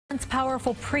once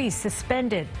powerful priest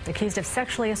suspended, accused of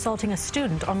sexually assaulting a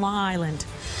student on Long Island.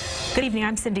 Good evening,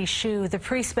 I'm Cindy Hsu. The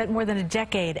priest spent more than a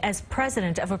decade as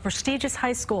president of a prestigious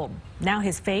high school. Now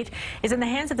his fate is in the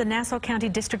hands of the Nassau County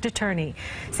District Attorney.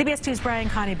 CBS 2's Brian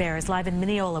Conybeare is live in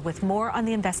Mineola with more on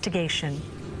the investigation.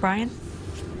 Brian?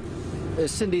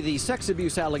 Cindy, the sex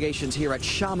abuse allegations here at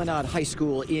Chaminade High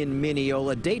School in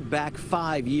Mineola date back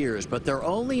 5 years, but they're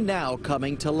only now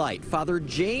coming to light. Father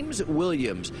James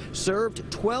Williams served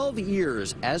 12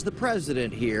 years as the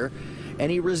president here,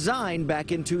 and he resigned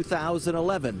back in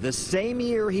 2011, the same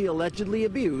year he allegedly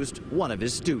abused one of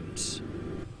his students.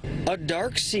 A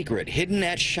dark secret hidden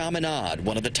at Chaminade,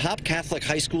 one of the top Catholic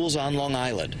high schools on Long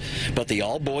Island. But the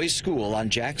all-boys school on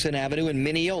Jackson Avenue in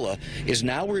Mineola is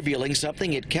now revealing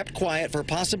something it kept quiet for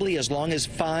possibly as long as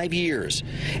 5 years.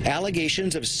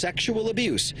 Allegations of sexual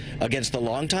abuse against the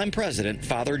longtime president,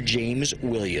 Father James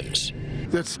Williams.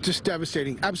 That's just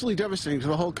devastating, absolutely devastating to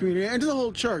the whole community and to the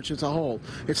whole church as a whole.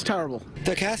 It's terrible.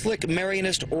 The Catholic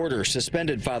Marianist Order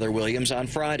suspended Father Williams on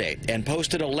Friday and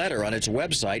posted a letter on its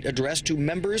website addressed to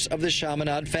members of the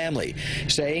Chaminade family,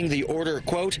 saying the order,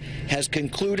 quote, has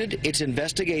concluded its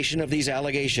investigation of these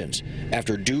allegations.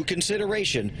 After due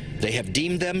consideration, they have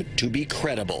deemed them to be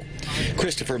credible.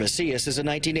 Christopher Macias is a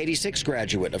 1986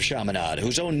 graduate of Chaminade,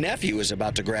 whose own nephew is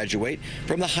about to graduate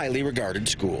from the highly regarded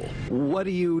school. What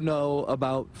do you know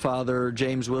about Father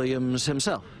James Williams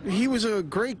himself? He was a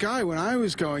great guy when I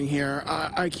was going here.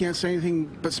 I can't say anything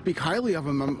but speak highly of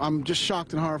him. I'm just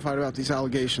shocked and horrified about these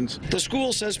allegations. The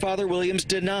school says Father Williams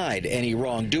denied any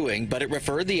wrongdoing, but it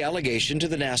referred the allegation to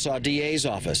the Nassau DA's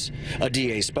office. A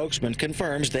DA spokesman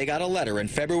confirms they got a letter in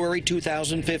February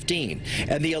 2015,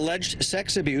 and the alleged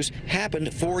sex abuse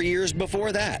happened 4 years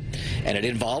before that, and it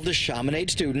involved a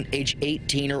Chaminade student age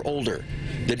 18 or older.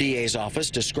 The DA's office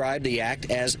described the act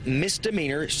as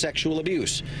misdemeanor sexual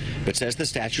abuse, but says the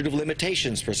statute of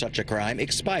limitations for such a crime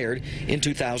expired in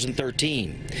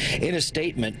 2013. In a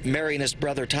statement, Marianist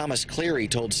brother Thomas Cleary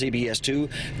told CBS 2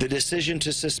 the decision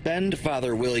to suspend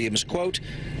Father Williams, quote,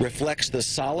 reflects the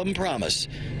solemn promise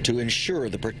to ensure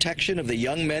the protection of the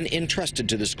young men entrusted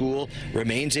to the school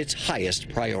remains its highest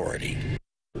priority.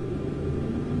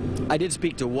 I did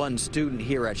speak to one student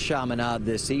here at Chaminade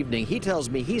this evening. He tells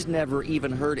me he's never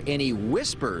even heard any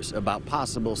whispers about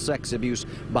possible sex abuse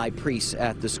by priests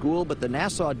at the school, but the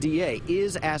Nassau DA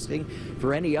is asking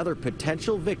for any other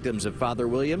potential victims of Father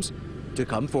Williams to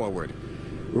come forward.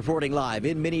 Reporting live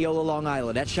in Mineola, Long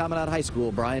Island at Chaminade High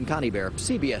School, Brian Conybeare,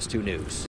 CBS 2 News.